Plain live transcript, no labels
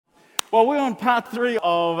Well, we're on part 3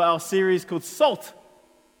 of our series called Salt.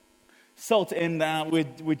 Salt, and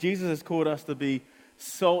where Jesus has called us to be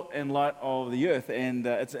salt and light of the earth, and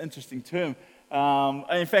it's an interesting term.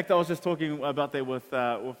 In fact, I was just talking about that with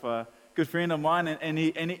a good friend of mine, and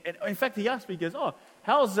in fact, he asked me, he goes, "Oh,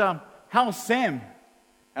 how's Sam?"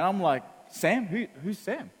 And I'm like, "Sam? Who's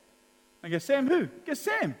Sam?" I go, "Sam who?" He goes,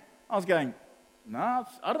 "Sam." I was going, "No,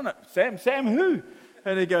 I don't know. Sam who?"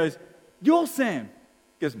 And he goes, "You're Sam."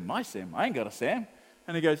 He goes, "My Sam? I ain't got a Sam."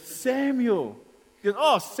 And he goes, "Samuel." He goes,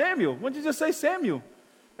 "Oh, Samuel. Why did you just say Samuel?"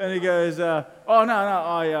 And he goes, "Oh,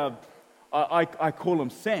 no, I call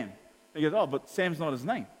him Sam." He goes, "Oh, but Sam's not his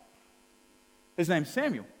name. His name's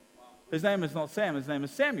Samuel. His name is not Sam. His name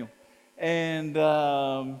is Samuel." And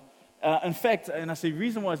in fact, and I say the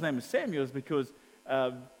reason why his name is Samuel is because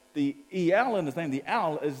the E-L in his name, the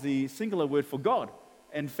L is the singular word for God.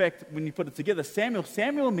 In fact, when you put it together,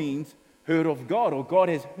 Samuel means heard of God, or God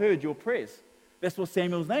has heard your prayers. That's what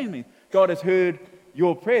Samuel's name means. God has heard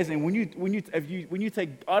your prayers. And when you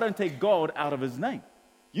take, I don't take God out of his name.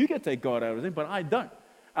 You can take God out of his name, but I don't.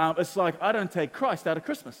 It's like I don't take Christ out of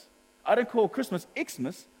Christmas. I don't call Christmas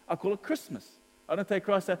Xmas. I call it Christmas. I don't take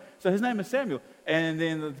Christ out. So his name is Samuel. And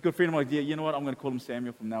then a good friend of mine, yeah, you know what? I'm going to call him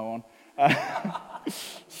Samuel from now on.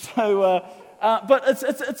 But it's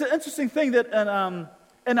an interesting thing that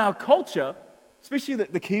in our culture, especially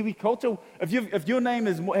the Kiwi culture, if your name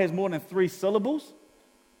has more than 3 syllables,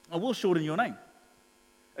 I will shorten your name.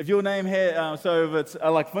 If your name has, so if it's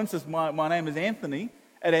like, for instance, my name is Anthony,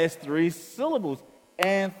 it has 3 syllables.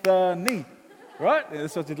 Anthony, right?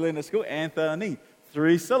 That's what you learn at school. Anthony,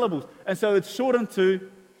 3 syllables, and so it's shortened to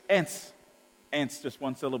Ants. Ants, just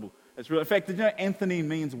 1 syllable. It's real. In fact, did you know Anthony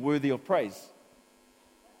means worthy of praise?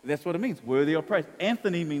 That's what it means, worthy of praise.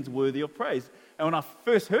 Anthony means worthy of praise. And when I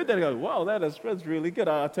first heard that, I go, "Wow, that's really good.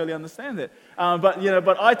 I totally understand that."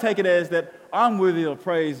 But I take it as that I'm worthy of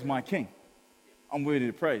praise, my King. I'm worthy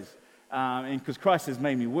of praise, and because Christ has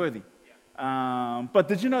made me worthy. But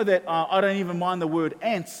did you know that I don't even mind the word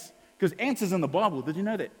ants, because ants is in the Bible. Did you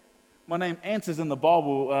know that? My name Ants is in the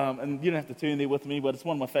Bible, and you don't have to turn there with me, but it's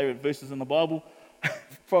one of my favorite verses in the Bible.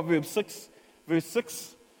 Proverbs 6, verse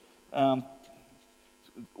 6.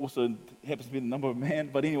 Also happens to be the number of man,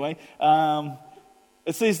 but anyway.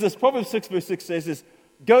 It says this, Proverbs 6, verse 6 says this: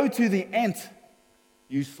 "Go to the ant,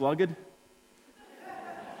 you sluggard."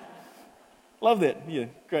 Love that. Yeah,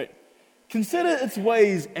 great. "Consider its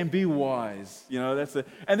ways and be wise." You know, that's it.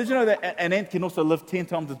 And did you know that an ant can also lift 10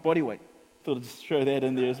 times its body weight? Thought I'd just throw that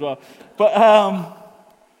in there as well. But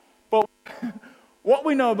what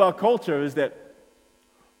we know about culture is that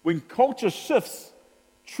when culture shifts,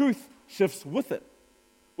 truth shifts with it.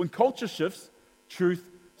 When culture shifts, truth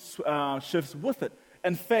shifts with it.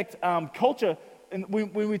 In fact, culture, and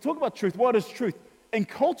when we talk about truth, what is truth? In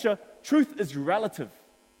culture, truth is relative.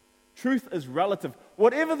 Truth is relative.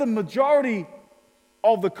 Whatever the majority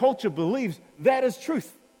of the culture believes, that is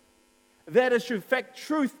truth. That is truth. In fact,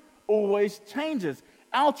 truth always changes.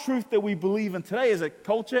 Our truth that we believe in today as a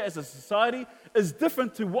culture, as a society, is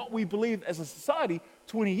different to what we believed as a society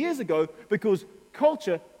 20 years ago, because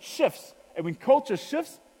culture shifts. And when culture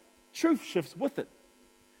shifts, truth shifts with it.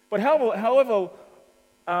 But however,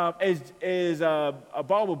 as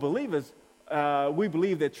Bible believers, we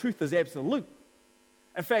believe that truth is absolute.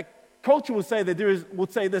 In fact, culture will say that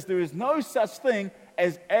there is no such thing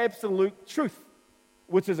as absolute truth,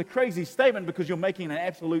 which is a crazy statement because you're making an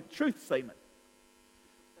absolute truth statement.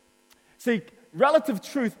 See, relative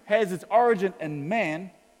truth has its origin in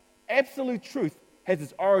man. Absolute truth has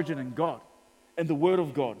its origin in God, in the Word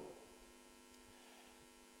of God.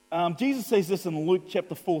 Jesus says this in Luke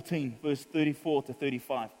chapter 14, verse 34 to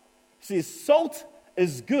 35. He says, "Salt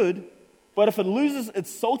is good, but if it loses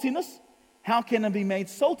its saltiness, how can it be made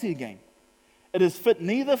salty again? It is fit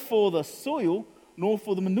neither for the soil nor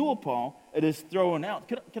for the manure pile. It is thrown out."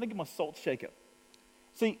 Can I get my salt shaker?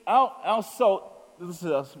 See, our salt, this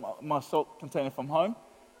is my salt container from home.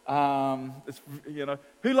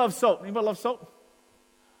 Who loves salt? Anybody love salt?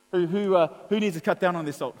 Who needs to cut down on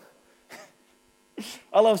their salt?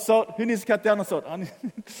 I love salt. Who needs to cut down on salt? And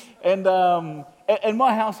in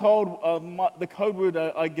my household, the code word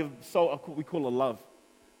I give salt, we call it love.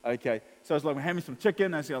 Okay, so it's like we're having some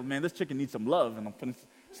chicken. I say, "Oh man, this chicken needs some love," and I'm putting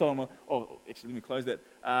salt on. Actually, let me close that.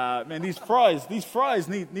 Man, these fries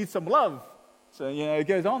need some love. So it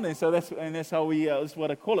goes on there. So that's how we. That's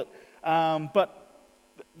what I call it. But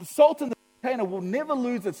the salt in the container will never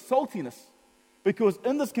lose its saltiness, because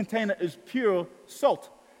in this container is pure salt.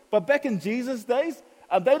 But back in Jesus' days,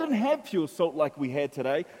 they didn't have pure salt like we had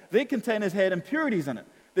today. Their containers had impurities in it.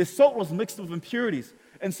 Their salt was mixed with impurities.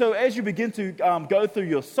 And so as you begin to go through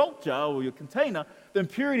your salt jar or your container, the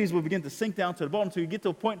impurities will begin to sink down to the bottom, so you get to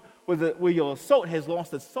a point where your salt has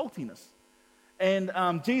lost its saltiness. And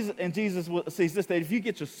Jesus says this, that if you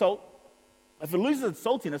get your salt, if it loses its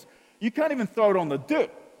saltiness, you can't even throw it on the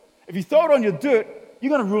dirt. If you throw it on your dirt,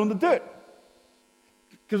 you're going to ruin the dirt.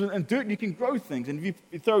 Because in dirt you can grow things, and if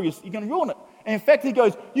you throw you're going to ruin it. And in fact, he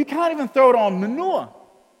goes, you can't even throw it on manure.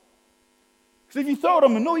 Because if you throw it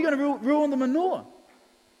on manure, you're going to ruin the manure.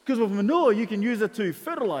 Because with manure, you can use it to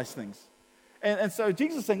fertilize things. And so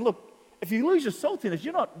Jesus is saying, look, if you lose your saltiness,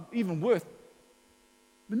 you're not even worth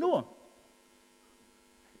manure.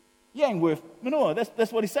 You ain't worth manure.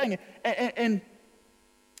 That's what he's saying. And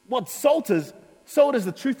what salt is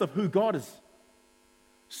the truth of who God is.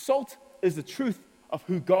 Salt is the truth of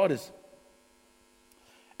who God is.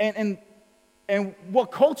 And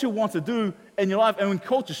what culture wants to do in your life, and when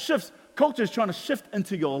culture shifts, culture is trying to shift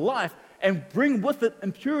into your life and bring with it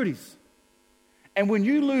impurities. And when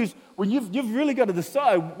you've really got to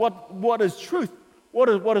decide what is truth, what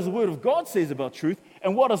does the Word of God says about truth,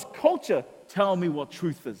 and what does culture tell me what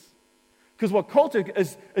truth is? Because what culture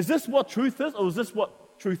is this what truth is, or is this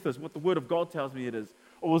what truth is, what the Word of God tells me it is,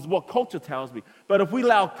 or is what culture tells me? But if we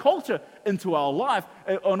allow culture into our life,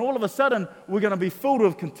 and all of a sudden we're going to be filled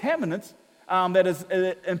with contaminants, that is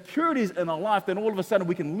impurities in our life, then all of a sudden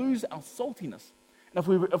we can lose our saltiness. And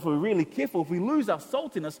if we're really careful, if we lose our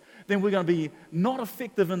saltiness, then we're going to be not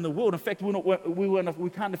effective in the world. In fact, we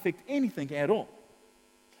can't affect anything at all.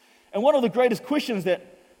 And one of the greatest questions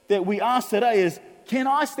that we ask today is, can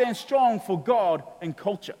I stand strong for God and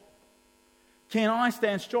culture? Can I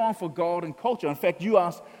stand strong for God and culture? In fact, you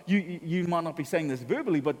might not be saying this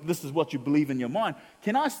verbally, but this is what you believe in your mind.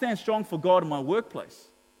 Can I stand strong for God in my workplace?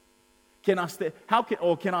 Can I stand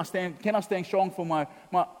strong for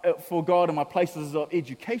God in my places of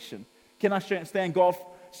education? Can I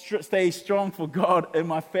stay strong for God in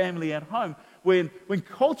my family at home? When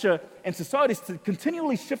culture and society is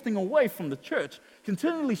continually shifting away from the church,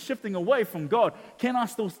 continually shifting away from God, can I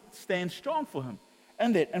still stand strong for Him?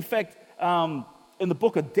 And that, in fact, in the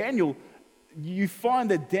book of Daniel, you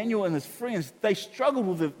find that Daniel and his friends, they struggled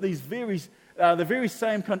with the very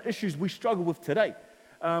same kind of issues we struggle with today.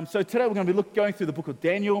 So today we're going to be going through the book of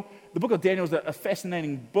Daniel. The book of Daniel is a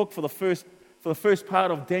fascinating book. For the first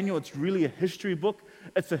part of Daniel, it's really a history book.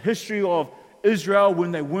 It's a history of Israel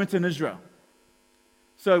when they weren't in Israel.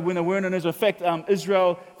 So when they weren't in Israel, in fact,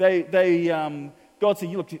 Israel, God said,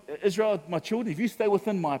 look, Israel, my children, if you stay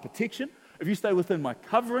within my protection, if you stay within my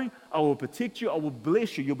covering, I will protect you, I will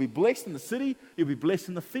bless you. You'll be blessed in the city, you'll be blessed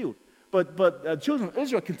in the field. But children of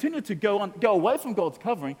Israel continued to go away from God's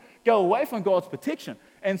covering, go away from God's protection.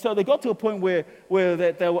 And so they got to a point where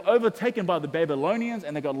they were overtaken by the Babylonians,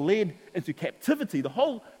 and they got led into captivity. The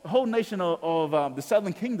whole nation of the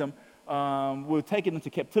southern kingdom were taken into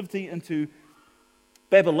captivity into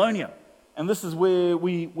Babylonia. And this is where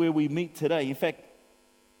we meet today. In fact,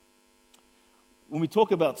 when we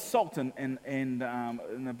talk about salt and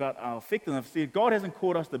about our effectiveness, see, God hasn't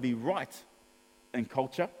called us to be right in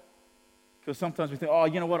culture. Because sometimes we think, oh,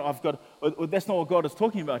 you know what, that's not what God is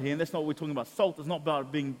talking about here, and that's not what we're talking about. Salt is not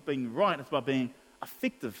about being right, it's about being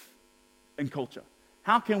effective in culture.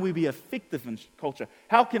 How can we be effective in culture?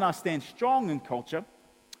 How can I stand strong in culture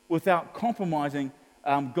without compromising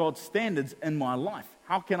God's standards in my life?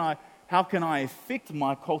 How can I affect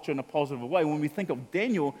my culture in a positive way? When we think of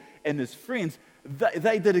Daniel and his friends,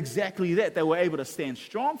 they did exactly that. They were able to stand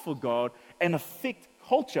strong for God and affect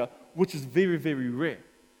culture, which is very, very rare.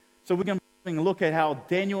 So we're going to look at how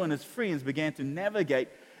Daniel and his friends began to navigate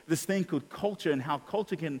this thing called culture, and how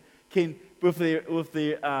culture can with their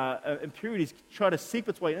impurities, try to seep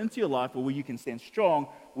its way into your life, where you can stand strong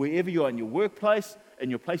wherever you are, in your workplace, in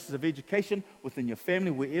your places of education, within your family,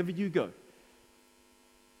 wherever you go.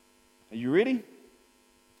 Are you ready?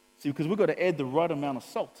 See, because we've got to add the right amount of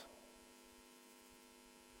salt.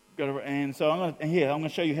 And so I'm going to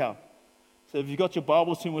show you how. So if you've got your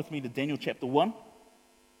Bibles, turn with me to Daniel chapter 1.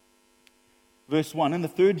 Verse 1, in the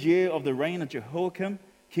third year of the reign of Jehoiakim,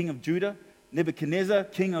 king of Judah, Nebuchadnezzar,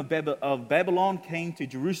 king of Babylon, came to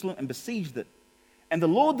Jerusalem and besieged it. And the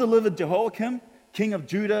Lord delivered Jehoiakim, king of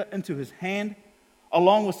Judah, into his hand,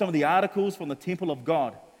 along with some of the articles from the temple of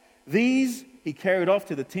God. These he carried off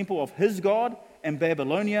to the temple of his God in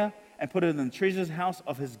Babylonia and put it in the treasure house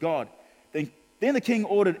of his God. Then the king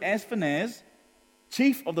ordered Ashpenaz,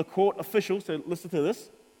 chief of the court officials, so listen to this.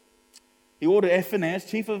 He ordered Ashpenaz,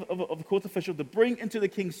 chief of the court official, to bring into the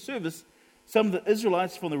king's service some of the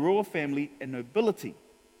Israelites from the royal family and nobility.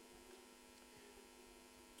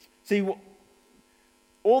 See,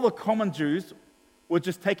 all the common Jews,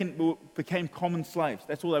 became common slaves.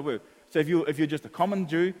 That's all they were. So if you're just a common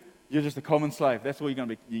Jew, you're just a common slave. That's all you're going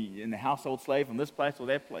to be, you're in the household slave from this place or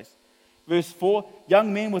that place. Verse 4,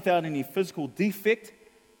 young men without any physical defect,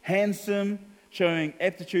 handsome, showing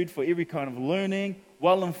aptitude for every kind of learning,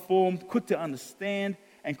 well-informed, quick to understand,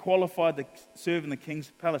 and qualified to serve in the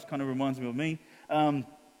king's palace. Kind of reminds me of me. No,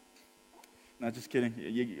 just kidding.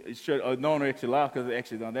 No one actually laughed because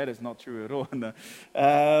actually, no, that is not true at all. No.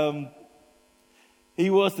 He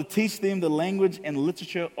was to teach them the language and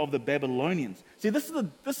literature of the Babylonians. See, this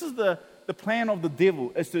is the plan of the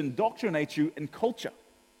devil, is to indoctrinate you in culture.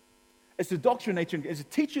 It's to indoctrinate you, it's to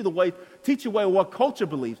teach you what culture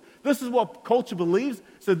believes. This is what culture believes,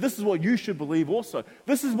 so this is what you should believe also.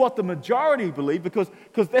 This is what the majority believe, because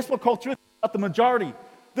that's what culture is about, the majority.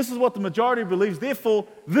 This is what the majority believes, therefore,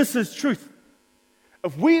 this is truth.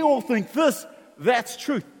 If we all think this, that's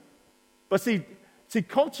truth. But see,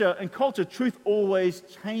 culture, truth always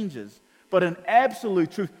changes. But in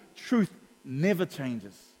absolute truth never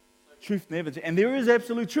changes. Truth never changes. And there is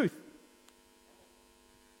absolute truth.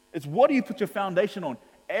 It's what do you put your foundation on?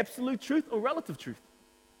 Absolute truth or relative truth?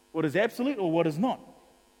 What is absolute or what is not?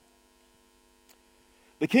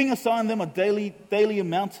 The king assigned them a daily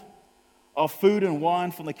amount of food and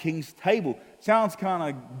wine from the king's table. Sounds kind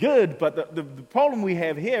of good, but the problem we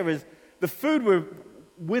have here is the food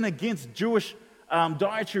went against Jewish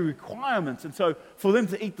dietary requirements. And so for them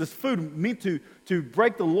to eat this food meant to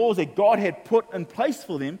break the laws that God had put in place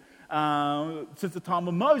for them since the time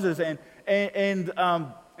of Moses. And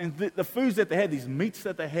the foods that they had, these meats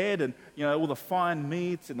that they had, and all the fine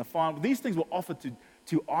meats and these things were offered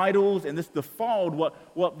to idols, and this defiled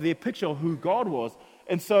what their picture of who God was.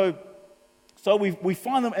 And so we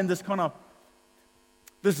find them in this kind of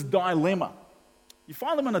this dilemma. You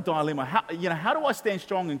find them in a dilemma. How do I stand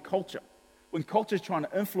strong in culture when culture is trying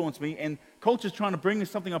to influence me and culture is trying to bring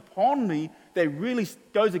something upon me that really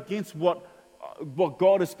goes against what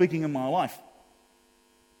God is speaking in my life?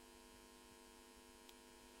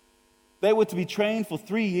 They were to be trained for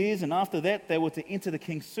 3 years, and after that, they were to enter the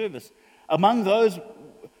king's service. Among those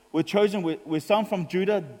were chosen were some from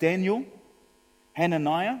Judah: Daniel,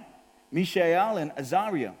 Hananiah, Mishael, and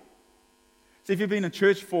Azariah. So if you've been in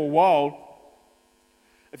church for a while,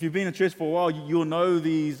 you'll know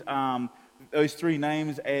those three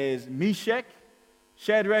names as Meshach,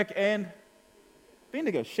 Shadrach, and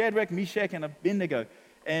Abednego. Shadrach, Meshach, and Abednego.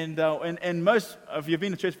 And most of you have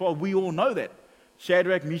been in church for a while, we all know that.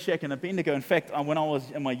 Shadrach, Meshach, and Abednego. In fact, when I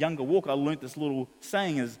was in my younger walk, I learned this little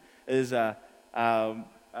saying is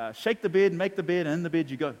shake the bed, make the bed, and in the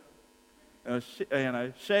bed you go.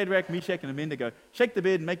 Shadrach, Meshach, and Abednego. Shake the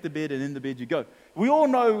bed, make the bed, and in the bed you go. We all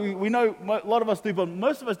know, we know, a lot of us do, but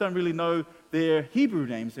most of us don't really know their Hebrew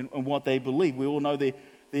names and what they believe. We all know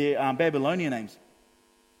their Babylonian names.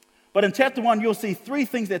 But in chapter 1, you'll see 3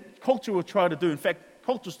 things that culture will try to do. In fact,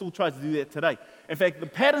 culture still tries to do that today. In fact, the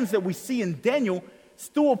patterns that we see in Daniel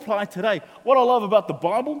still apply today. What I love about the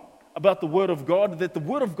Bible, about the Word of God, that the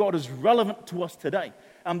Word of God is relevant to us today.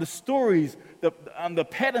 The stories, the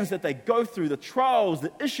patterns that they go through, the trials,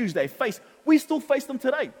 the issues they face, we still face them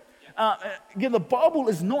today. Again, the Bible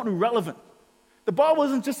is not irrelevant. The Bible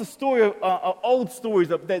isn't just a story of old stories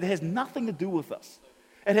that has nothing to do with us.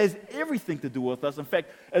 It has everything to do with us. In fact,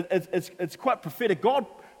 it's quite prophetic. God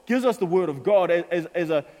gives us the Word of God as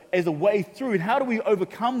a way through. And how do we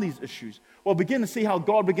overcome these issues? Well, begin to see how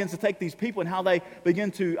God begins to take these people and how they begin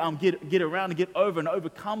to get around and get over and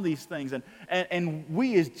overcome these things. And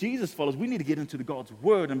we as Jesus followers, we need to get into God's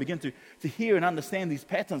Word and begin to hear and understand these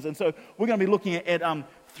patterns. And so we're going to be looking at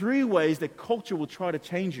 3 ways that culture will try to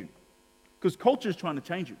change you. Because culture is trying to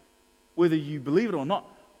change you, whether you believe it or not.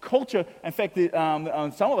 Culture, in fact, some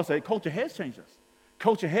of us say culture has changed us.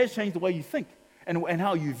 Culture has changed the way you think. And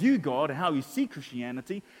how you view God, and how you see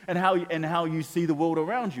Christianity, and how you see the world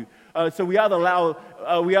around you. So we either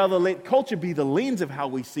let culture be the lens of how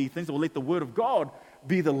we see things, or let the Word of God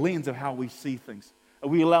be the lens of how we see things.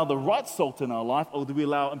 We allow the right salt in our life, or do we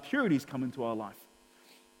allow impurities come into our life?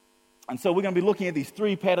 And so we're going to be looking at these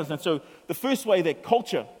 3 patterns. And so the first way that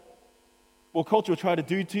culture will try to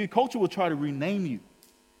do to you, culture will try to rename you.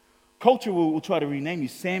 Culture will try to rename you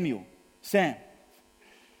Sam.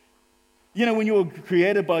 When you were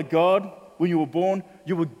created by God, when you were born,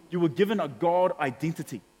 you were given a God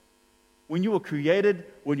identity. When you were created,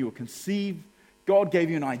 when you were conceived, God gave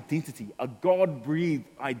you an identity, a God-breathed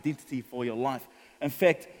identity for your life. In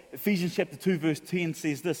fact, Ephesians chapter 2, verse 10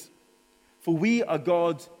 says this: "For we are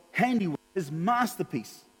God's handiwork, His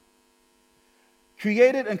masterpiece,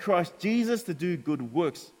 created in Christ Jesus to do good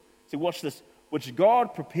works." So watch this. "Which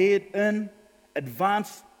God prepared in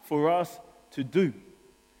advance for us to do.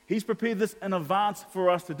 He's prepared this in advance for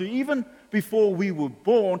us to do. Even before we were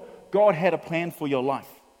born, God had a plan for your life.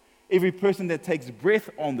 Every person that takes breath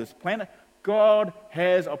on this planet, God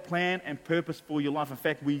has a plan and purpose for your life. In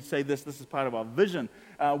fact, we say this is part of our vision.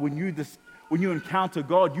 When you encounter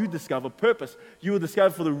God, you discover purpose. You will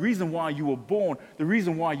discover for the reason why you were born, the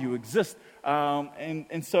reason why you exist. And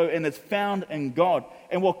it's found in God.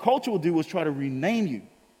 And what culture will do is try to rename you.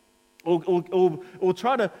 Or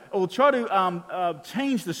try to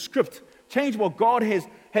change the script, change what God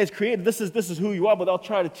has created. This is who you are, but they'll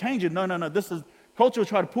try to change it. No. Culture will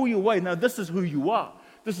try to pull you away. No, this is who you are.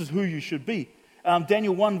 This is who you should be.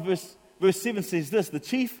 Daniel 1 verse 7 says this: the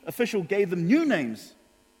chief official gave them new names.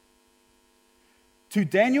 To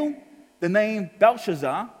Daniel, the name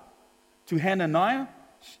Belshazzar. To Hananiah,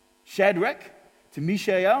 Shadrach. To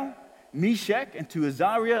Mishael, Meshach. And to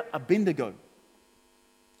Azariah, Abednego.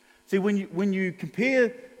 See, when you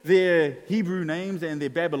compare their Hebrew names and their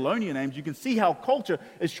Babylonian names, you can see how culture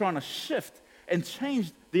is trying to shift and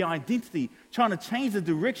change the identity, trying to change the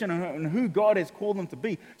direction and who God has called them to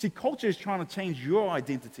be. See, culture is trying to change your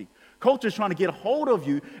identity. Culture is trying to get a hold of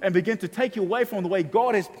you and begin to take you away from the way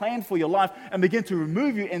God has planned for your life and begin to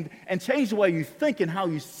remove you and change the way you think and how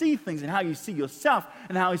you see things and how you see yourself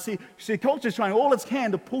and how you see. See, culture is trying all its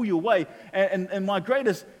can to pull you away. And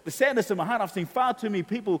the sadness in my heart, I've seen far too many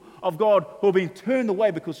people of God who are being turned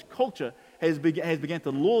away because culture has begun to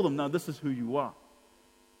lure them. No, this is who you are.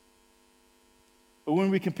 But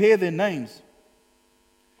when we compare their names,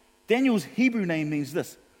 Daniel's Hebrew name means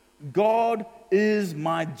this: God is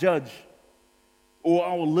my judge, or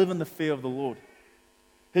I will live in the fear of the Lord.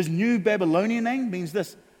 His new Babylonian name means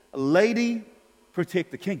this: Lady,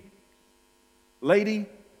 protect the king. Lady,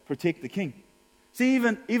 protect the king. See,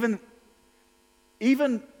 even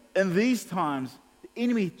in these times, the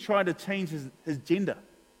enemy tried to change his gender.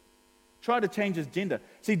 Tried to change his gender.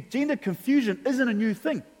 See, gender confusion isn't a new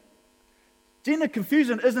thing. Gender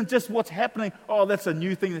confusion isn't just what's happening, oh, that's a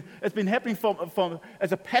new thing. It's been happening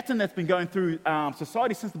as a pattern that's been going through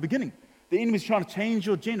society since the beginning. The enemy's trying to change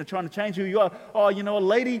your gender, trying to change who you are. Oh, a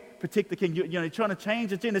lady, protect the king. You're trying to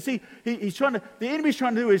change the gender. See, the enemy's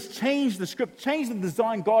trying to do is change the script, change the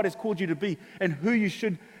design God has called you to be and who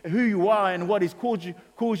you are and what he's called you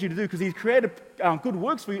to do, because he's created good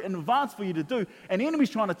works for you in advance for you to do. And the enemy's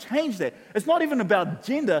trying to change that. It's not even about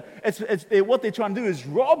gender. What they're trying to do is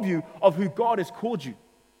rob you of who God has called you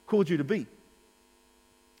to be.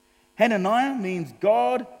 Hananiah means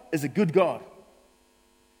God is a good God.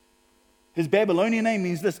 His Babylonian name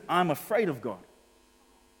means this: I'm afraid of God.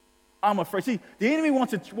 I'm afraid. See, the enemy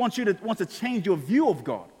wants to change your view of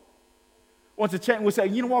God. Wants to change. We'll say,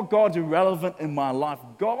 you know what? God's irrelevant in my life.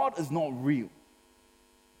 God is not real.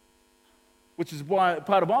 Which is why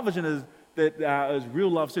part of our vision is that as real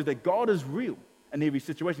love says that God is real in every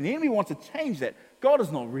situation. The enemy wants to change that. God is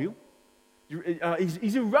not real.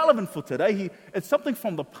 He's irrelevant for today. It's something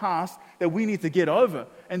from the past that we need to get over.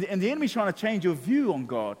 And the enemy's trying to change your view on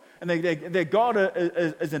God. And that God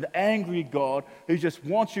is an angry God who just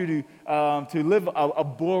wants you to live a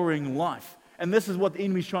boring life. And this is what the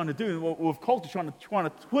enemy's trying to do. With culture, trying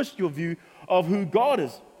to twist your view of who God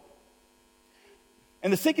is.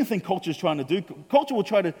 And the second thing culture is trying to do, culture will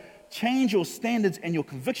try to change your standards and your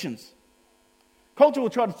convictions. Culture will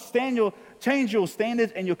try to change your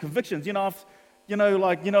standards and your convictions. That's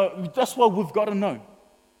what we've got to know.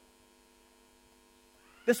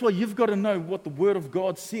 That's why you've got to know what the Word of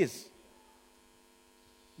God says.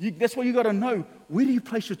 That's why you've got to know, where do you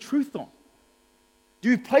place your truth on? Do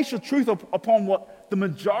you place your truth upon what the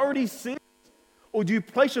majority says? Or do you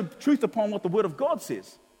place your truth upon what the Word of God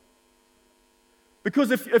says?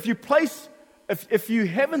 Because if you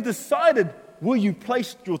haven't decided where you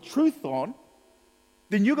place your truth on,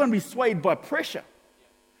 then you're going to be swayed by pressure.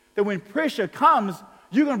 That when pressure comes,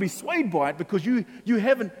 you're going to be swayed by it because you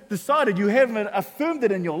haven't decided, you haven't affirmed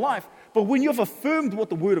it in your life. But when you've affirmed what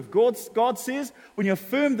the Word of God says, when you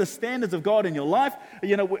affirm the standards of God in your life,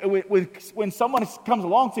 when someone comes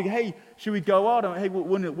along to, hey, should we go out? And, hey,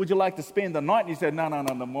 would you like to spend the night? And you say, no,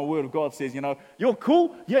 my Word of God says, you're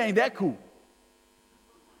cool? You ain't that cool.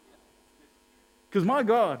 Because my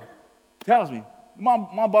God tells me,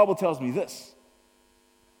 my Bible tells me this.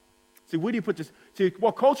 See, where do you put this? See,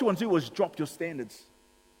 what culture wants to do is drop your standards.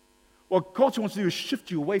 What culture wants to do is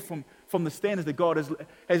shift you away from the standards that God has.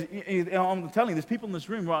 I'm telling you, there's people in this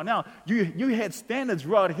room right now, you had standards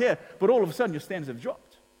right here, but all of a sudden your standards have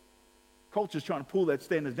dropped. Culture's trying to pull that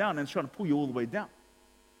standards down, and it's trying to pull you all the way down.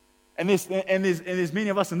 And there's many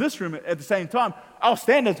of us in this room at the same time, our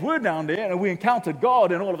standards were down there, and we encountered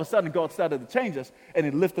God, and all of a sudden God started to change us, and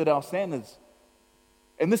He lifted our standards.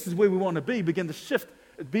 And this is where we want to be, begin to shift,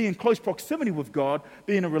 be in close proximity with God,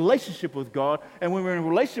 be in a relationship with God. And when we're in a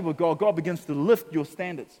relationship with God, God begins to lift your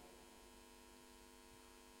standards.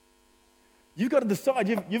 You've got to decide.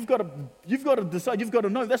 You've got to decide. You've got to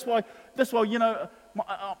know. That's why.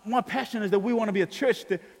 My passion is that we want to be a church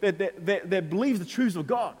that believes the truths of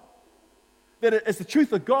God. That it's the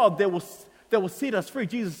truth of God that will set us free.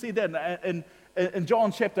 Jesus said that in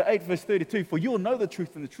John chapter 8, verse 32. For you will know the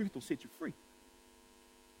truth, and the truth will set you free.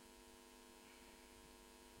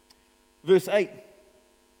 Verse 8.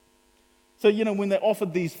 So when they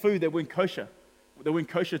offered these food that weren't kosher. They went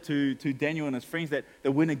kosher to Daniel and his friends that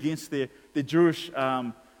went against their Jewish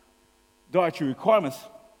dietary requirements.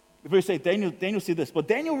 Verse 8, Daniel said this, but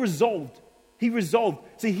Daniel resolved. He resolved.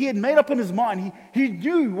 See, he had made up in his mind. He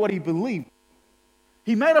knew what he believed.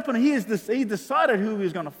 He made up and he decided who he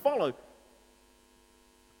was going to follow.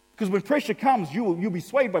 Because when pressure comes, you'll be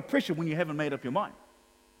swayed by pressure when you haven't made up your mind.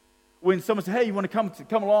 When someone says, hey, you want to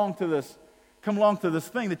come along to this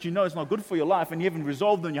thing that you know is not good for your life, and you haven't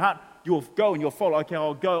resolved in your heart, you'll go and you'll follow. Okay,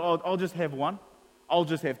 I'll go. I'll just have one. I'll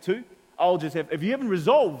just have two. If you haven't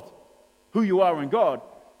resolved who you are in God,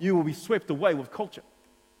 you will be swept away with culture.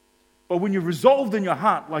 But when you're resolved in your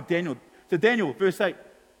heart, like Daniel, so Daniel, verse 8,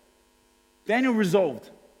 Daniel resolved.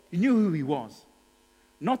 He knew who he was,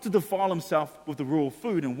 not to defile himself with the royal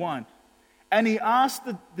food and wine. And he asked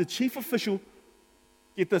the chief official,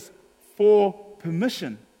 get this, for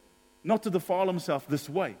permission not to defile himself this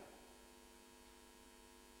way.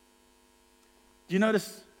 Do you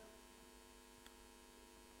notice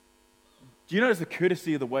the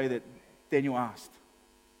courtesy of the way that Daniel asked?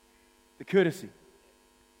 The courtesy.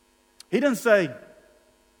 He didn't say,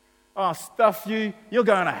 oh, stuff you, you're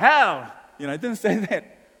going to hell. He didn't say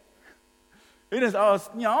that. He didn't say,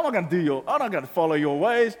 I'm not going to follow your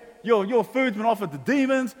ways. Your food's been offered to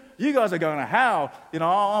demons. You guys are going to hell.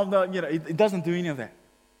 It doesn't do any of that.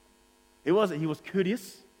 He was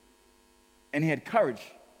courteous and he had courage.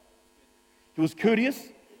 He was courteous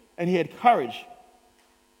and he had courage.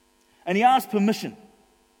 And he asked permission.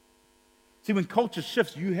 See, when culture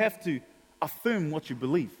shifts, you have to affirm what you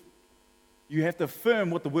believe. You have to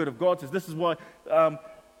affirm what the Word of God says. This is why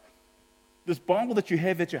this Bible that you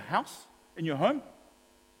have at your house, in your home,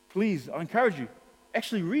 please, I encourage you,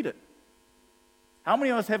 actually read it. How many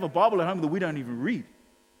of us have a Bible at home that we don't even read?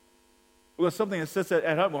 We've got something that sits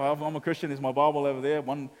at home. Well, I'm a Christian. There's my Bible over there.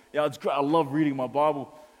 It's great. I love reading my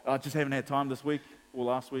Bible. I just haven't had time this week or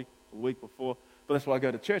last week or the week before. But that's why I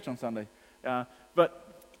go to church on Sunday.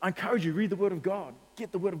 But I encourage you, read the Word of God.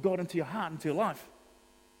 Get the Word of God into your heart, into your life.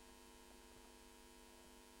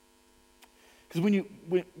 Because when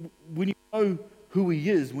you know who He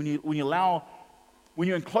is, when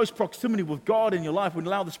you're in close proximity with God in your life, when you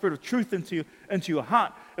allow the Spirit of truth into your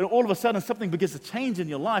heart, and all of a sudden something begins to change in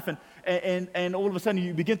your life, and all of a sudden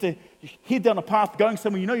you begin to head down a path going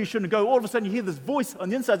somewhere you know you shouldn't go. All of a sudden you hear this voice on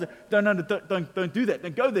the inside that don't do that.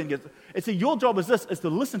 Don't go there. And so your job is to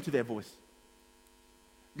listen to that voice.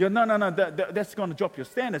 You go, no, that's going to drop your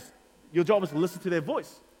standards. Your job is to listen to their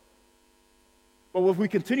voice. But if we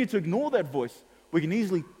continue to ignore that voice, we can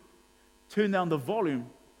easily turn down the volume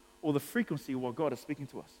or the frequency of what God is speaking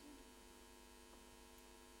to us.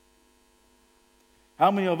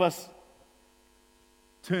 How many of us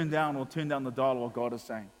turn down the dial of what God is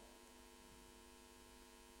saying?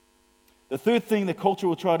 The third thing that culture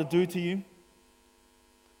will try to do to you,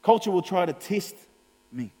 culture will try to test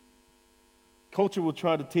me. Culture will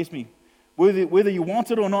try to test me. Whether you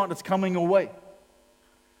want it or not, it's coming your way.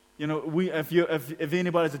 If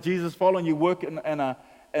anybody's a Jesus follower and you work in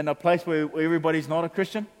a place where everybody's not a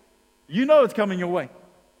Christian, you know it's coming your way.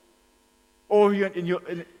 Or you're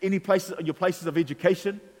in any places, your places of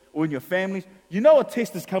education, or in your families, you know a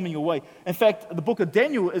test is coming your way. In fact, the book of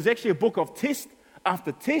Daniel is actually a book of test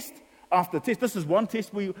after test after test. This is one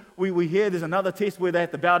test we hear. There's another test where they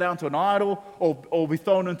have to bow down to an idol or be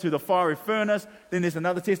thrown into the fiery furnace. Then there's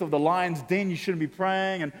another test of the lion's den. You shouldn't be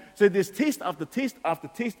praying. And so there's test after test after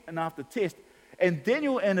test and after test. And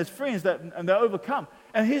Daniel and his friends, they overcome.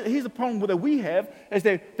 And here's the problem that we have, is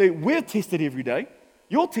that we're tested every day.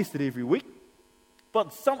 You're tested every week.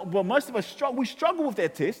 But most of us struggle with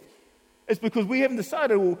that test. It's because we haven't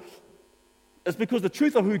decided, it's because the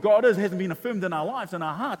truth of who God is hasn't been affirmed in our lives, in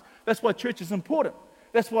our hearts. That's why church is important.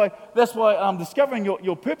 That's why discovering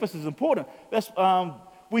your purpose is important.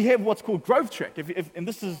 We have what's called Growth Track. And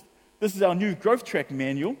this is our new Growth Track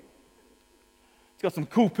manual. It's got some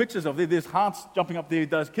cool pictures of there. There's hearts jumping up there who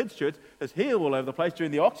does kids' church. There's hair all over the place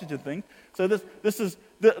during the oxygen thing. So this is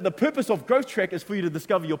the purpose of Growth Track is for you to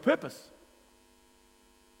discover your purpose.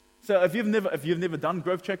 So if you've never done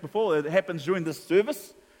Growth Track before, it happens during this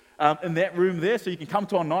service in that room there. So you can come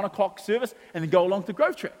to our 9 o'clock service and then go along to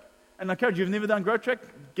Growth Track. And I encourage you, if you've never done Growth Track,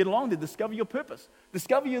 get along there, discover your purpose,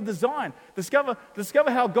 discover your design, discover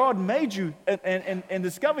how God made you, and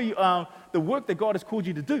discover the work that God has called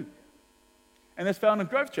you to do. And that's found in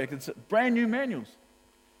Growth Track. It's brand new manuals.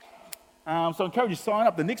 So I encourage you to sign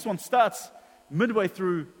up. The next one starts midway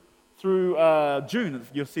through June.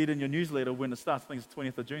 You'll see it in your newsletter when it starts. I think it's the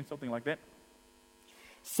 20th of June, something like that.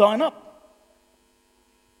 Sign up.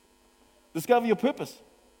 Discover your purpose.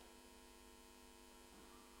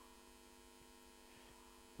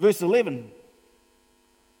 Verse 11.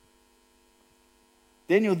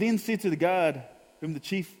 Daniel then said to the guard whom the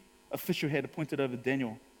chief official had appointed over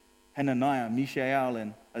Daniel, Hananiah, Mishael,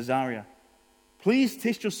 and Azariah, please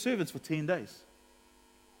test your servants for 10 days.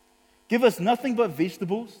 Give us nothing but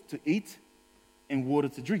vegetables to eat and water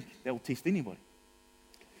to drink. That will test anybody.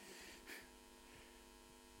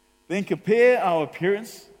 Then compare our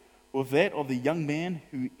appearance with that of the young man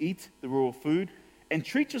who eat the royal food, and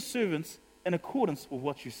treat your servants in accordance with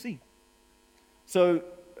what you see. So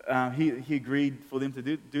he agreed for them to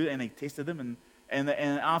do it, and they tested them, and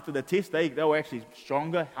after the test, they were actually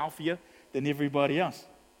stronger, healthier than everybody else.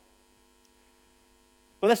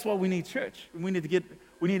 But that's why we need church. We need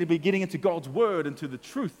to be getting into God's word, into the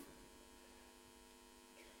truth.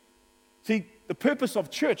 See, the purpose of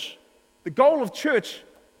church, the goal of church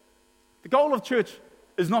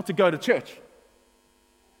is not to go to church.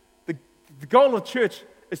 The goal of church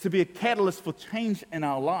is to be a catalyst for change in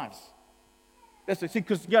our lives. That's it. See,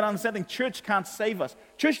 because you got to understand, church can't save us.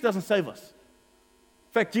 Church doesn't save us.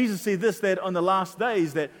 In fact, Jesus said this, that on the last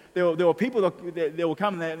days, that there were people that will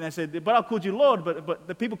come and they said, but I called you Lord, but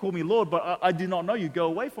the people call me Lord, but I do not know you. Go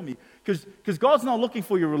away from me. Because God's not looking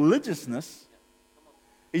for your religiousness.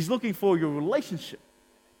 He's looking for your relationship,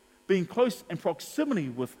 being close in proximity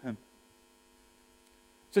with Him.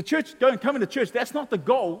 So coming to church, that's not the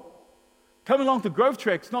goal. Coming along to Growth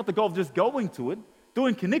Track is not the goal of just going to it.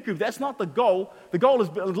 Doing Connect Group, that's not the goal. The goal is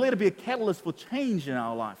let it be a catalyst for change in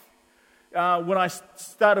our life. When I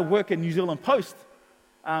started work at New Zealand Post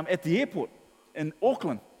at the airport in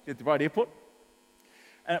Auckland, at the right airport,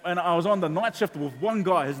 and I was on the night shift with one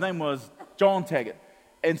guy. His name was John Taggart,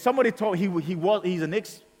 and somebody told he's an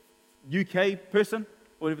ex-UK person,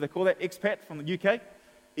 whatever they call that, expat from the UK.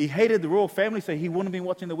 He hated the royal family, so he wouldn't have been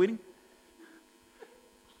watching the wedding.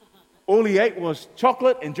 All he ate was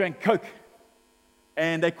chocolate and drank Coke,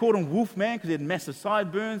 and they called him Wolf Man because he had massive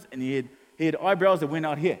sideburns and he had eyebrows that went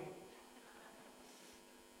out here.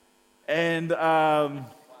 And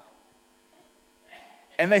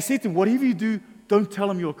they said to him, whatever you do, don't tell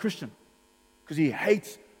him you're a Christian, because he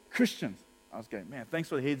hates Christians. I was going, man, thanks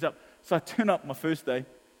for the heads up. So I turn up my first day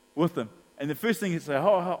with him, and the first thing he said,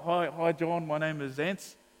 hi, John, my name is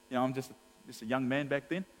Ants. You know, I'm just a young man back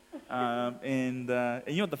then. And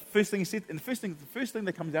you know what the first thing he said? And the first thing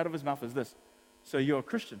that comes out of his mouth is this: so you're a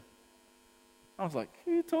Christian? I was like,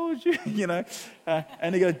 who told you? You know.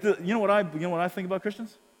 And he goes, you know what I think about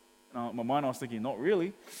Christians? And in my mind, I was thinking, not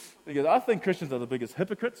really. Because I think Christians are the biggest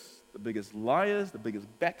hypocrites, the biggest liars, the biggest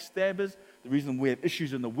backstabbers. The reason we have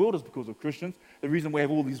issues in the world is because of Christians. The reason we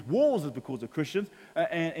have all these wars is because of Christians.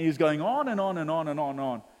 And he's going on and on and on and on and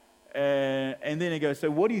on. And then he goes, so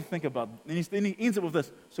what do you think about, and then he ends up with this,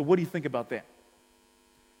 so what do you think about that?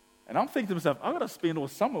 And I'm thinking to myself, I've got to spend all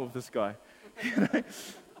summer with this guy. You know?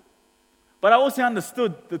 But I also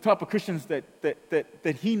understood the type of Christians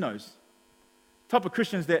that he knows. Type of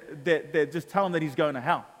Christians that just tell him that he's going to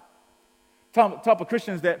hell. Type of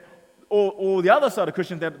Christians that, or the other side of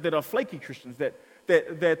Christians that are flaky Christians, that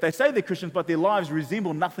they say they're Christians, but their lives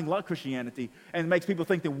resemble nothing like Christianity, and it makes people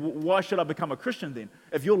think that why should I become a Christian then,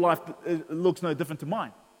 if your life looks no different to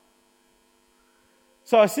mine?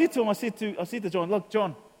 So I said to John, look,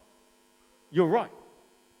 John, you're right.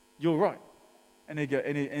 And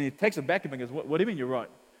he takes it back and goes, what do you mean you're right?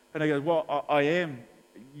 And I go, well,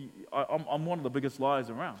 I'm one of the biggest liars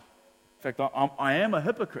around. In fact, I am a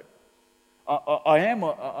hypocrite. I am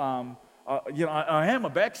a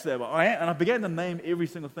backstabber. And I began to name every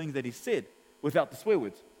single thing that he said without the swear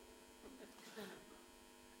words.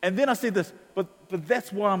 And then I said this, but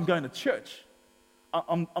that's why I'm going to church.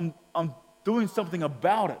 I'm doing something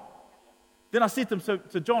about it. Then I said to him,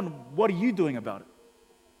 so John, what are you doing about it?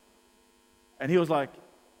 And he was like,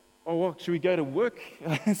 oh, well, should we go to work?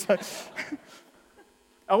 So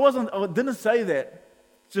I didn't say that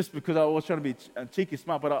just because I was trying to be cheeky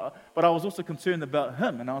smart, but I was also concerned about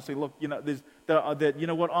him. And I was saying, look, you know, you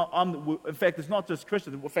know what? In fact, it's not just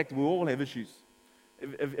Christians. In fact, we all have issues.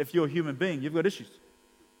 If you're a human being, you've got issues.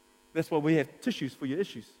 That's why we have tissues for your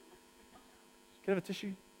issues. Can I have a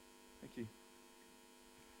tissue? Thank you.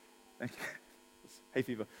 Thank you. Hay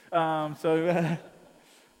fever.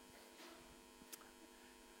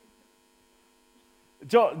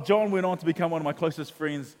 John went on to become one of my closest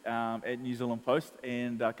friends at New Zealand Post,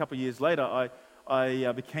 and a couple of years later,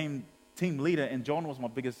 I became team leader, and John was my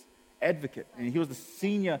biggest advocate, and he was the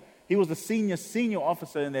senior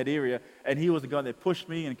officer in that area, and he was the guy that pushed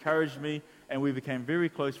me, encouraged me, and we became very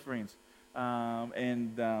close friends. I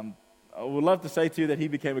would love to say to you that he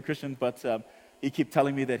became a Christian, but he kept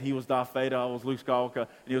telling me that he was Darth Vader, I was Luke Skywalker,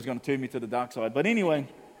 and he was going to turn me to the dark side. But anyway,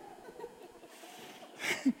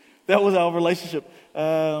 that was our relationship.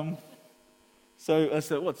 So I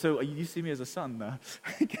said, what? So you see me as a son now?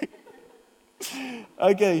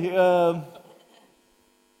 Okay.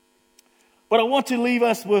 But I want to leave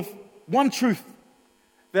us with one truth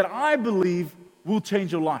that I believe will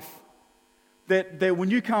change your life. That when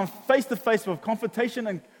you come face to face with confrontation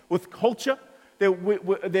and with culture,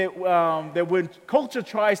 that when culture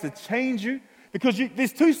tries to change you, because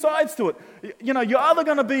there's two sides to it. You know, you're either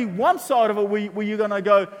going to be one side of it where you're going to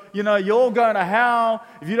go, you know, you're going to howl.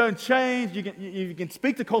 If you don't change, you can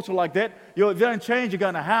speak to culture like that. If you don't change, you're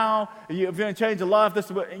going to howl. If you don't change your life,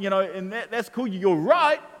 and that's cool. You're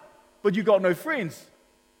right, but you got no friends.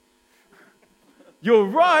 You're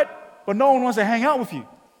right, but no one wants to hang out with you.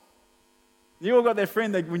 You all got that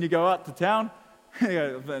friend that when you go out to town,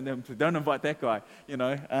 don't invite that guy, you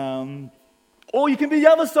know. Or you can be the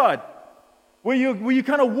other side, where you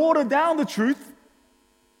kind of water down the truth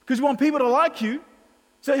because you want people to like you.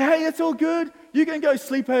 Say, hey, it's all good. You can go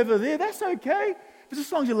sleep over there. That's okay. Just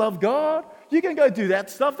as long as you love God, you can go do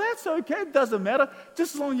that stuff. That's okay. It doesn't matter.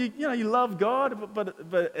 Just as long as you love God, but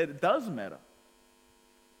it does matter.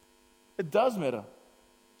 It does matter.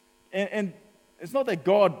 And it's not that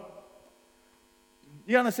God,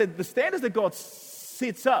 you understand, the standards that God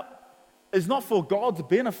sets up is not for God's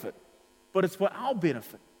benefit, but it's for our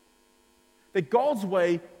benefit. That God's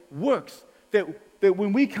way works. That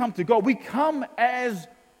when we come to God, we come as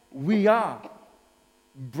we are.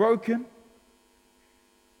 Broken,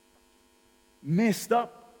 messed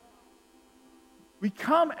up. We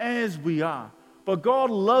come as we are. But God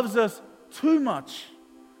loves us too much.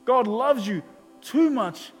 God loves you too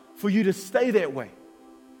much for you to stay that way.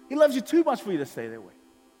 He loves you too much for you to stay that way.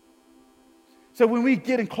 So when we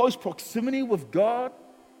get in close proximity with God,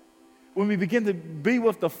 when we begin to be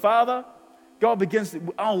with the Father,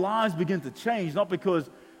 our lives begin to change, not because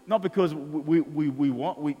we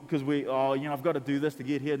want, because I've got to do this to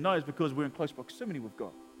get here. No, it's because we're in close proximity with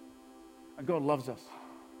God. And God loves us.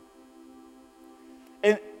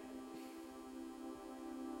 And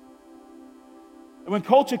when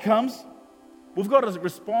culture comes, we've got to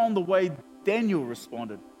respond the way Daniel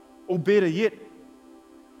responded. Or better yet,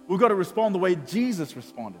 we've got to respond the way Jesus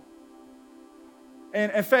responded.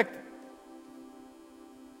 And in fact,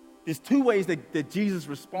 there's two ways that Jesus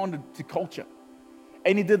responded to culture.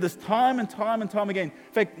 And he did this time and time and time again.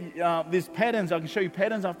 In fact, there's patterns. I can show you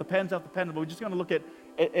patterns after patterns after patterns, but we're just going to look at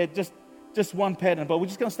just one pattern. But we're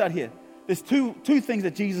just going to start here. There's two things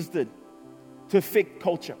that Jesus did to affect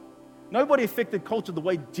culture. Nobody affected culture the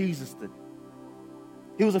way Jesus did.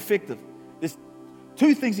 He was effective. There's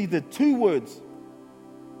two things he did, two words.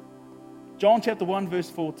 John chapter 1, verse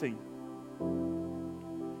 14.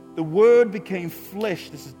 The Word became flesh,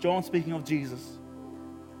 this is John speaking of Jesus,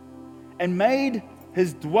 and made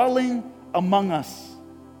his dwelling among us.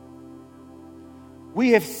 We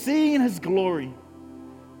have seen his glory,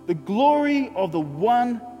 the glory of the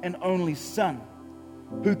one and only Son,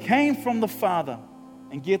 who came from the Father,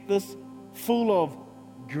 and get this, full of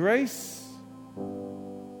grace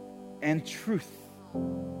and truth.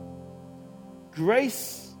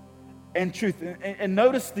 Grace and truth. And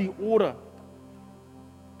notice the order.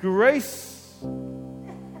 Grace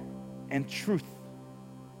and truth.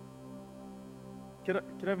 Could I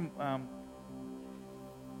have,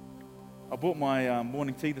 I bought my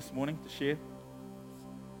morning tea this morning to share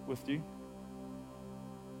with you.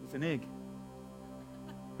 It's an egg.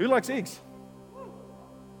 Who likes eggs?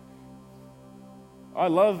 I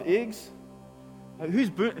love eggs. Who's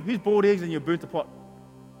boiled eggs and you burnt the pot?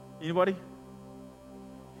 Anybody?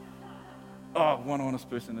 Oh, one honest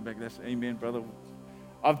person in the back. That's amen, brother.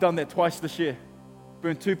 I've done that twice this year.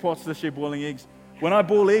 Burnt 2 pots this year boiling eggs. When I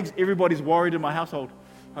boil eggs, everybody's worried in my household.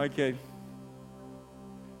 Okay.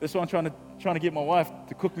 That's why I'm trying to get my wife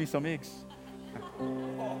to cook me some eggs.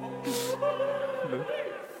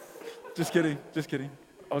 Just kidding.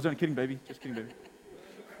 I was only kidding, baby. Just kidding, baby.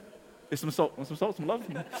 There's some salt. Want some salt? Some love?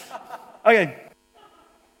 Okay.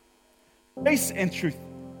 Grace and truth.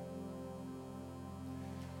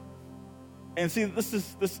 And see,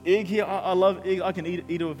 this egg here, I love egg. I can eat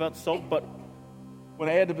it without salt, but when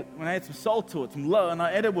I add some salt to it, some love, and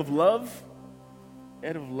I add it with love,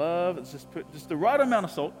 it's just the right amount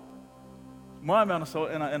of salt, my amount of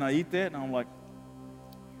salt, and I eat that, and I'm like,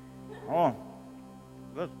 oh,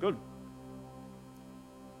 that's good.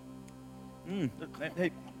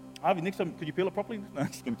 Hey, Harvey, next time, could you peel it properly? No,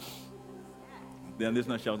 just kidding. Yeah, there's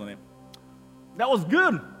no shells on there. That was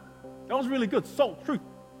good. That was really good. Salt, truth.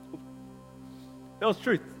 That was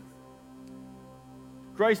truth.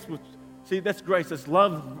 Grace, that's grace. That's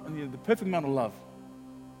love, the perfect amount of love.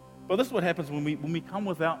 But this is what happens when we come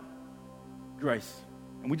without grace,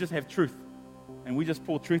 and we just have truth, and we just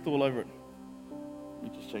pour truth all over it. Let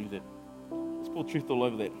me just change that. Let's pour truth all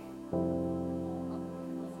over that.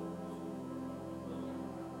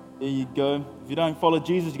 There you go. If you don't follow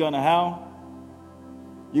Jesus, you're going to hell.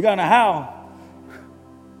 You're going to hell.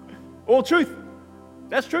 All truth.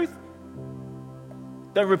 That's truth.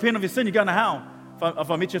 Don't repent of your sin, you're going to hell.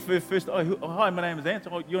 If I meet you first, hi, my name is Ant.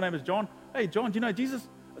 Oh, your name is John. Hey, John, do you know Jesus?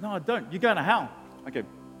 No, I don't. You're going to hell. Okay.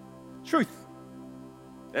 Truth.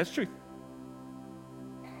 That's truth.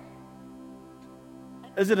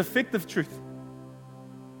 Is it effective truth?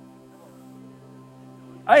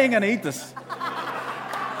 I ain't going to eat this.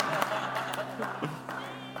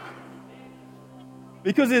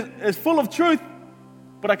 Because it's full of truth,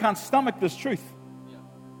 but I can't stomach this truth.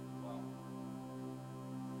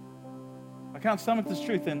 I can't stomach this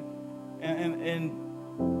truth, and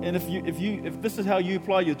if this is how you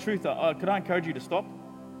apply your truth, could I encourage you to stop?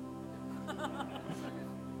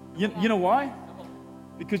 You know why?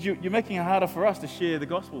 Because you're making it harder for us to share the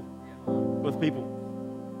gospel with people.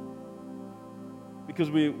 Because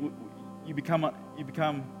you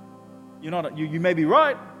may be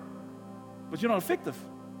right, but you're not effective.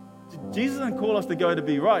 Jesus didn't call us to go to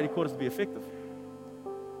be right; He called us to be effective.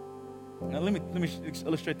 Now let me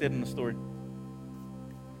illustrate that in a story.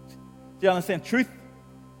 Do you understand? Truth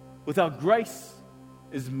without grace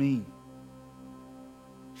is mean.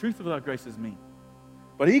 Truth without grace is mean.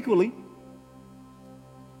 But equally,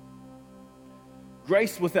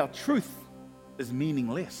 grace without truth is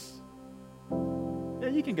meaningless. Yeah,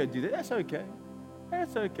 you can go do that. That's okay.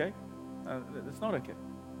 That's okay. That's not okay.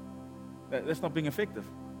 That's not being effective.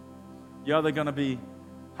 You're either going to be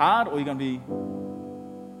hard or you're going to be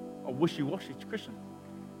a wishy-washy Christian.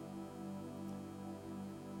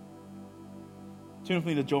 Turn with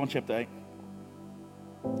me to John chapter 8.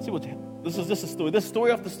 See what this is. Just a story. This is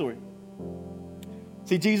story after story.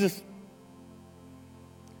 See, Jesus.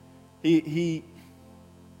 These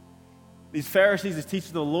Pharisees, these teachers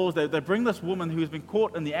of the laws, they bring this woman who has been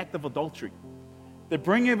caught in the act of adultery. They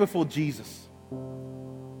bring her before Jesus.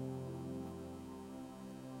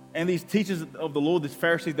 And these teachers of the law, these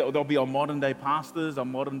Pharisees, they'll be our modern day pastors, our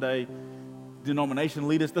modern day denomination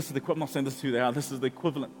leaders. This is I'm not saying this is who they are. This is the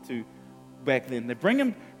equivalent to back then. They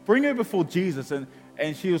bring her before Jesus,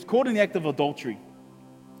 and she was caught in the act of adultery.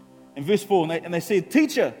 In verse 4, and they said,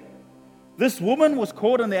 "Teacher, this woman was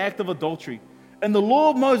caught in the act of adultery. And the law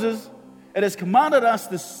of Moses, it has commanded us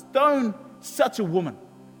to stone such a woman."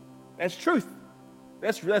 That's truth.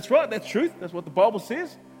 That's right. That's truth. That's what the Bible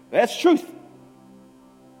says. That's truth.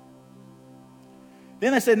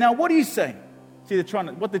 Then they said, "Now what are you saying?" See,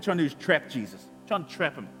 what they're trying to do is trap Jesus. Trying to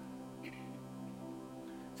trap him.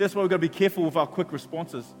 So that's why we've got to be careful with our quick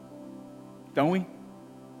responses. Don't we?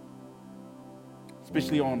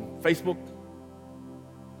 Especially on Facebook,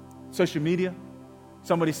 social media.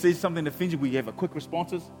 Somebody says something that offends you, we have quick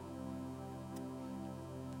responses.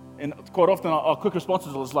 And quite often our quick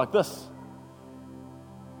responses is like this.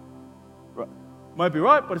 Right. Might be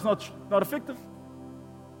right, but it's not effective.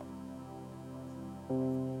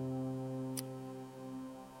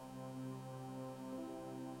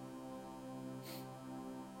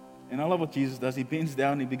 And I love what Jesus does. He bends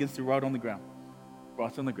down and he begins to write on the ground.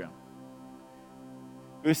 Writes on the ground.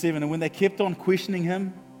 Verse 7, and when they kept on questioning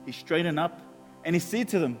him, he straightened up and he said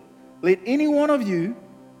to them, "Let any one of you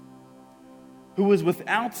who is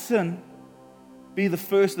without sin be the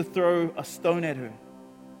first to throw a stone at her."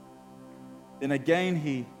 Then again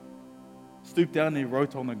he stooped down and he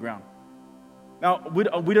wrote on the ground. Now, we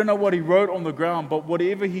don't know what he wrote on the ground, but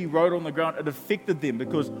whatever he wrote on the ground, it affected them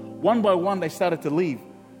because one by one they started to leave.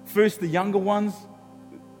 First the younger ones,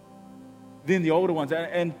 then the older ones.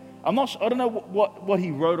 And I don't know what he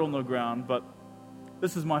wrote on the ground, but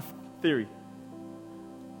this is my theory.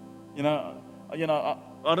 I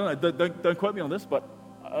don't know. Don't quote me on this, but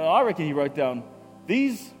I reckon he wrote down,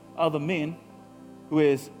 "These are the men who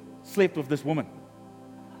has slept with this woman."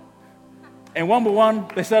 And one by one,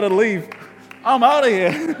 they started to leave. I'm out of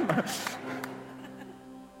here.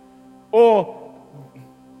 Or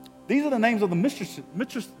these are the names of the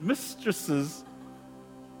mistresses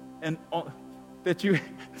and that you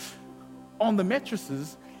on the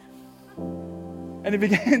mattresses. And he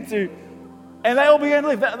began to, and they all began to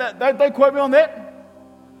leave. Don't quote me on that.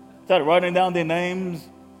 Started writing down their names.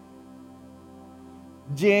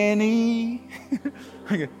 Jenny.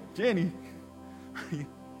 Jenny.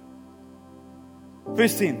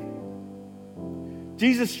 Verse 10.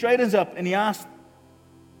 Jesus straightens up and he asked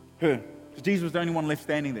her, because Jesus was the only one left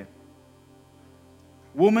standing there.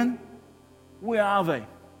 Woman, where are they?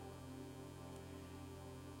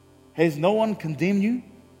 Has no one condemned you?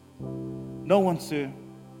 No one, sir,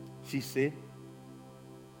 she said.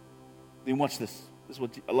 Then watch this.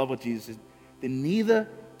 I love what Jesus says. Then neither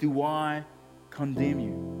do I condemn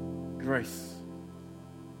you. Grace.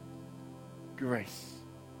 Grace.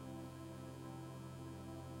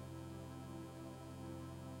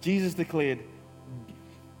 Jesus declared,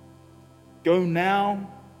 go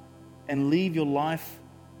now and leave your life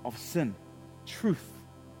of sin. Truth.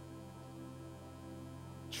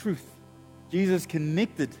 Truth. Jesus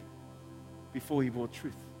connected before he brought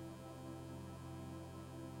truth.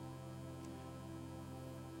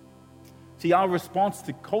 See, our response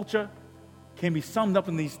to culture can be summed up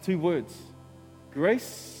in these two words: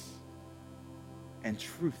 grace and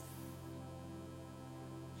truth.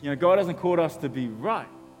 You know, God hasn't called us to be right,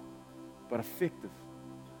 but effective.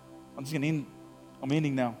 I'm just going to end. I'm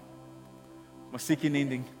ending now. My second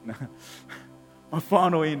ending. My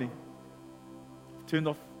final ending. Turned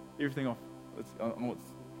off everything off.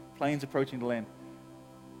 Planes approaching the land.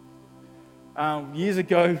 Years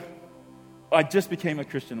ago, I just became a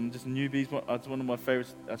Christian. I'm just a newbie. It's one of my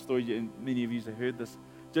favorite stories, and many of you have heard this.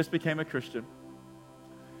 Just became a Christian.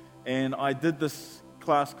 And I did this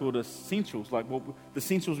class called Essentials, like the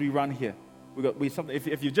Essentials we run here.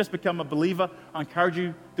 If you've just become a believer, I encourage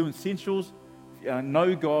you do Essentials.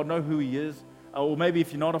 Know God, know who He is. Or maybe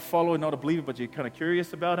if you're not a follower, not a believer, but you're kind of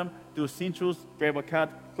curious about Him, do Essentials, grab a card,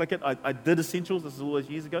 click it. I did Essentials, this is all those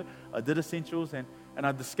years ago. I did Essentials, and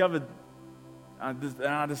I discovered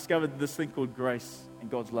this thing called grace and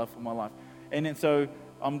God's love for my life. And then so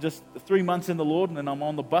I'm just 3 months in the Lord, and I'm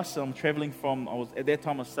on the bus, and I'm traveling at that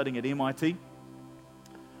time I was studying at MIT,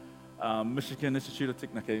 Michigan Institute of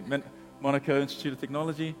Technology, Monaco Institute of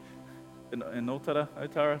Technology in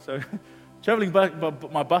Otara. So traveling back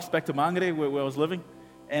my bus back to Mangere, where I was living,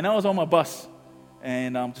 and I was on my bus,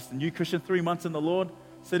 and I'm just a new Christian, 3 months in the Lord,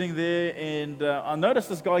 sitting there, and I noticed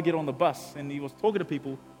this guy get on the bus, and he was talking to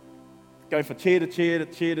people, going from chair to chair to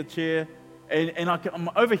chair to chair, and I'm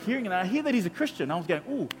overhearing, and I hear that he's a Christian. I was going,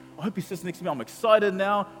 oh, I hope he sits next to me. I'm excited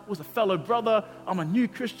now. I was a fellow brother. I'm a new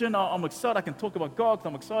Christian. I'm excited. I can talk about God because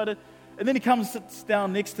I'm excited. And then he comes and sits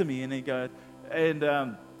down next to me, and he goes,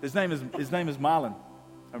 and his name is Marlon.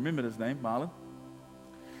 I remember his name, Marlon.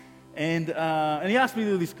 And he asked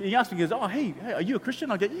me, he goes, oh, hey, are you a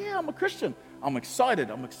Christian? I go, yeah, I'm a Christian. I'm excited.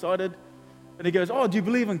 And he goes, oh, do you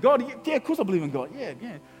believe in God? Yeah, of course I believe in God. Yeah.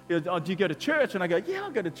 He goes, oh, do you go to church? And I go, yeah, I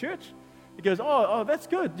go to church. He goes, oh, that's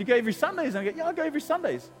good. Do you go every Sundays? And I go, yeah, I go every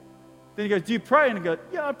Sundays. Then he goes, do you pray? And I go,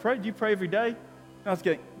 yeah, I pray. Do you pray every day? And I was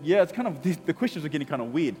going, yeah, it's kind of, the questions are getting kind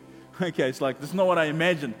of weird. Okay, it's like, this is not what I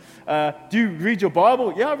imagined. Do you read your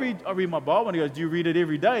Bible? Yeah, I read my Bible. And he goes, do you read it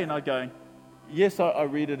every day? And I go, yes, I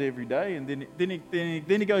read it every day. And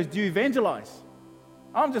then he goes, do you evangelize?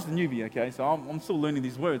 I'm just a newbie, okay, so I'm still learning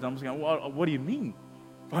these words. I'm just going, what do you mean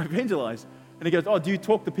by evangelize? And he goes, oh, do you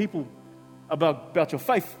talk to people about your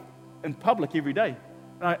faith in public every day?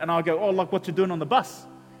 And I go, oh, like what you're doing on the bus?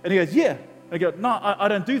 And he goes, yeah. And I go, no, I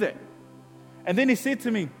don't do that. And then he said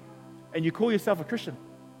to me, and you call yourself a Christian?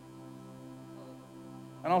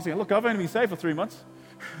 And I was thinking, look, I've only been saved for 3 months.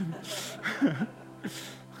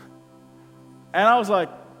 And I was like,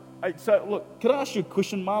 so look, could I ask you a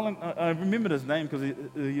question, Marlon? I remembered his name because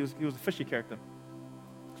he was a fishy character.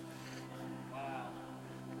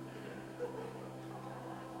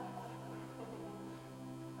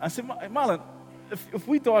 I said, Marlon, if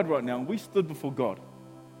we died right now and we stood before God,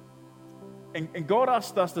 and God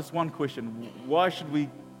asked us this one question: why should we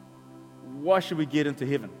get into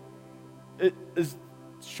heaven? Is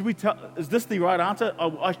this the right answer?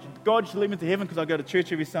 God should lead me to heaven because I go to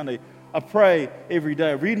church every Sunday. I pray every day.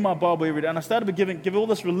 I read my Bible every day. And I started to give all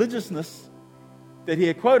this religiousness that he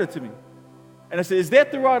had quoted to me. And I said, is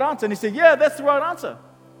that the right answer? And he said, yeah, that's the right answer. And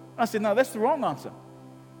I said, no, that's the wrong answer.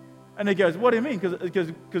 And he goes, what do you mean?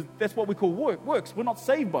 Because that's what we call works. We're not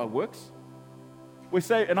saved by works. We're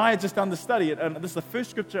saved. And I had just done the study. And this is the first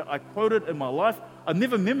scripture I quoted in my life. I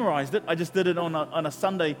never memorized it. I just did it on a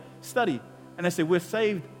Sunday study. And I said, we're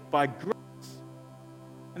saved by grace.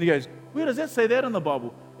 And he goes, where does that say that in the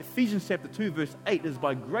Bible? Ephesians chapter 2, verse 8 is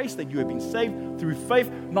by grace that you have been saved through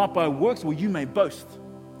faith, not by works where you may boast.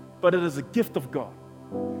 But it is a gift of God.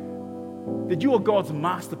 That you are God's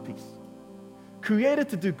masterpiece, created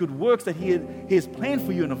to do good works that He has planned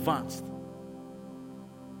for you in advance.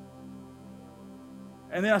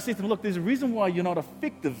 And then I said to him, look, there's a reason why you're not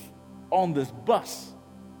effective on this bus.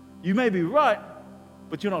 You may be right,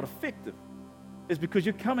 but you're not effective. It's because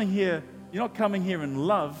you're not coming here in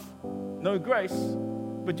love, no grace,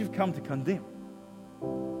 but you've come to condemn.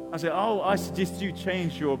 I said, I suggest you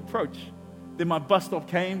change your approach. Then my bus stop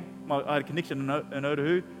came. I had a connection in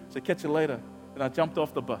Otahu. So catch you later. And I jumped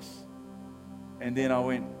off the bus. And then I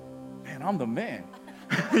went, man, I'm the man.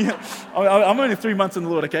 I'm only 3 months in the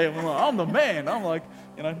Lord, okay? I'm the man. I'm like,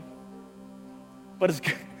 But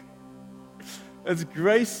it's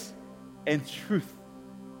grace and truth.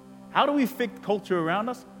 How do we affect culture around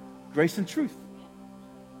us? Grace and truth.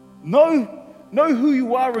 Know who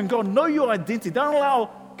you are in God. Know your identity. Don't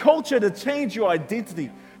allow culture to change your identity.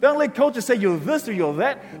 Don't let culture say you're this or you're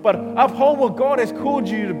that, but uphold what God has called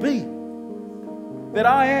you to be. That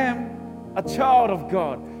I am a child of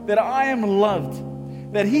God. That I am loved.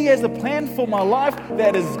 That He has a plan for my life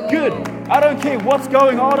that is good. I don't care what's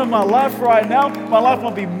going on in my life right now. My life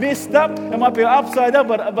might be messed up. It might be upside down,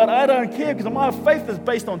 but I don't care because my faith is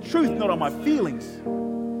based on truth, not on my feelings.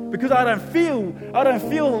 Because I don't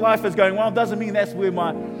feel life is going well, doesn't mean that's where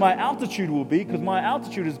my altitude will be, because my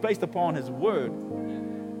altitude is based upon His word,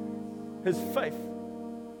 His faith.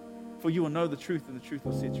 For you will know the truth, and the truth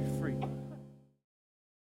will set you free.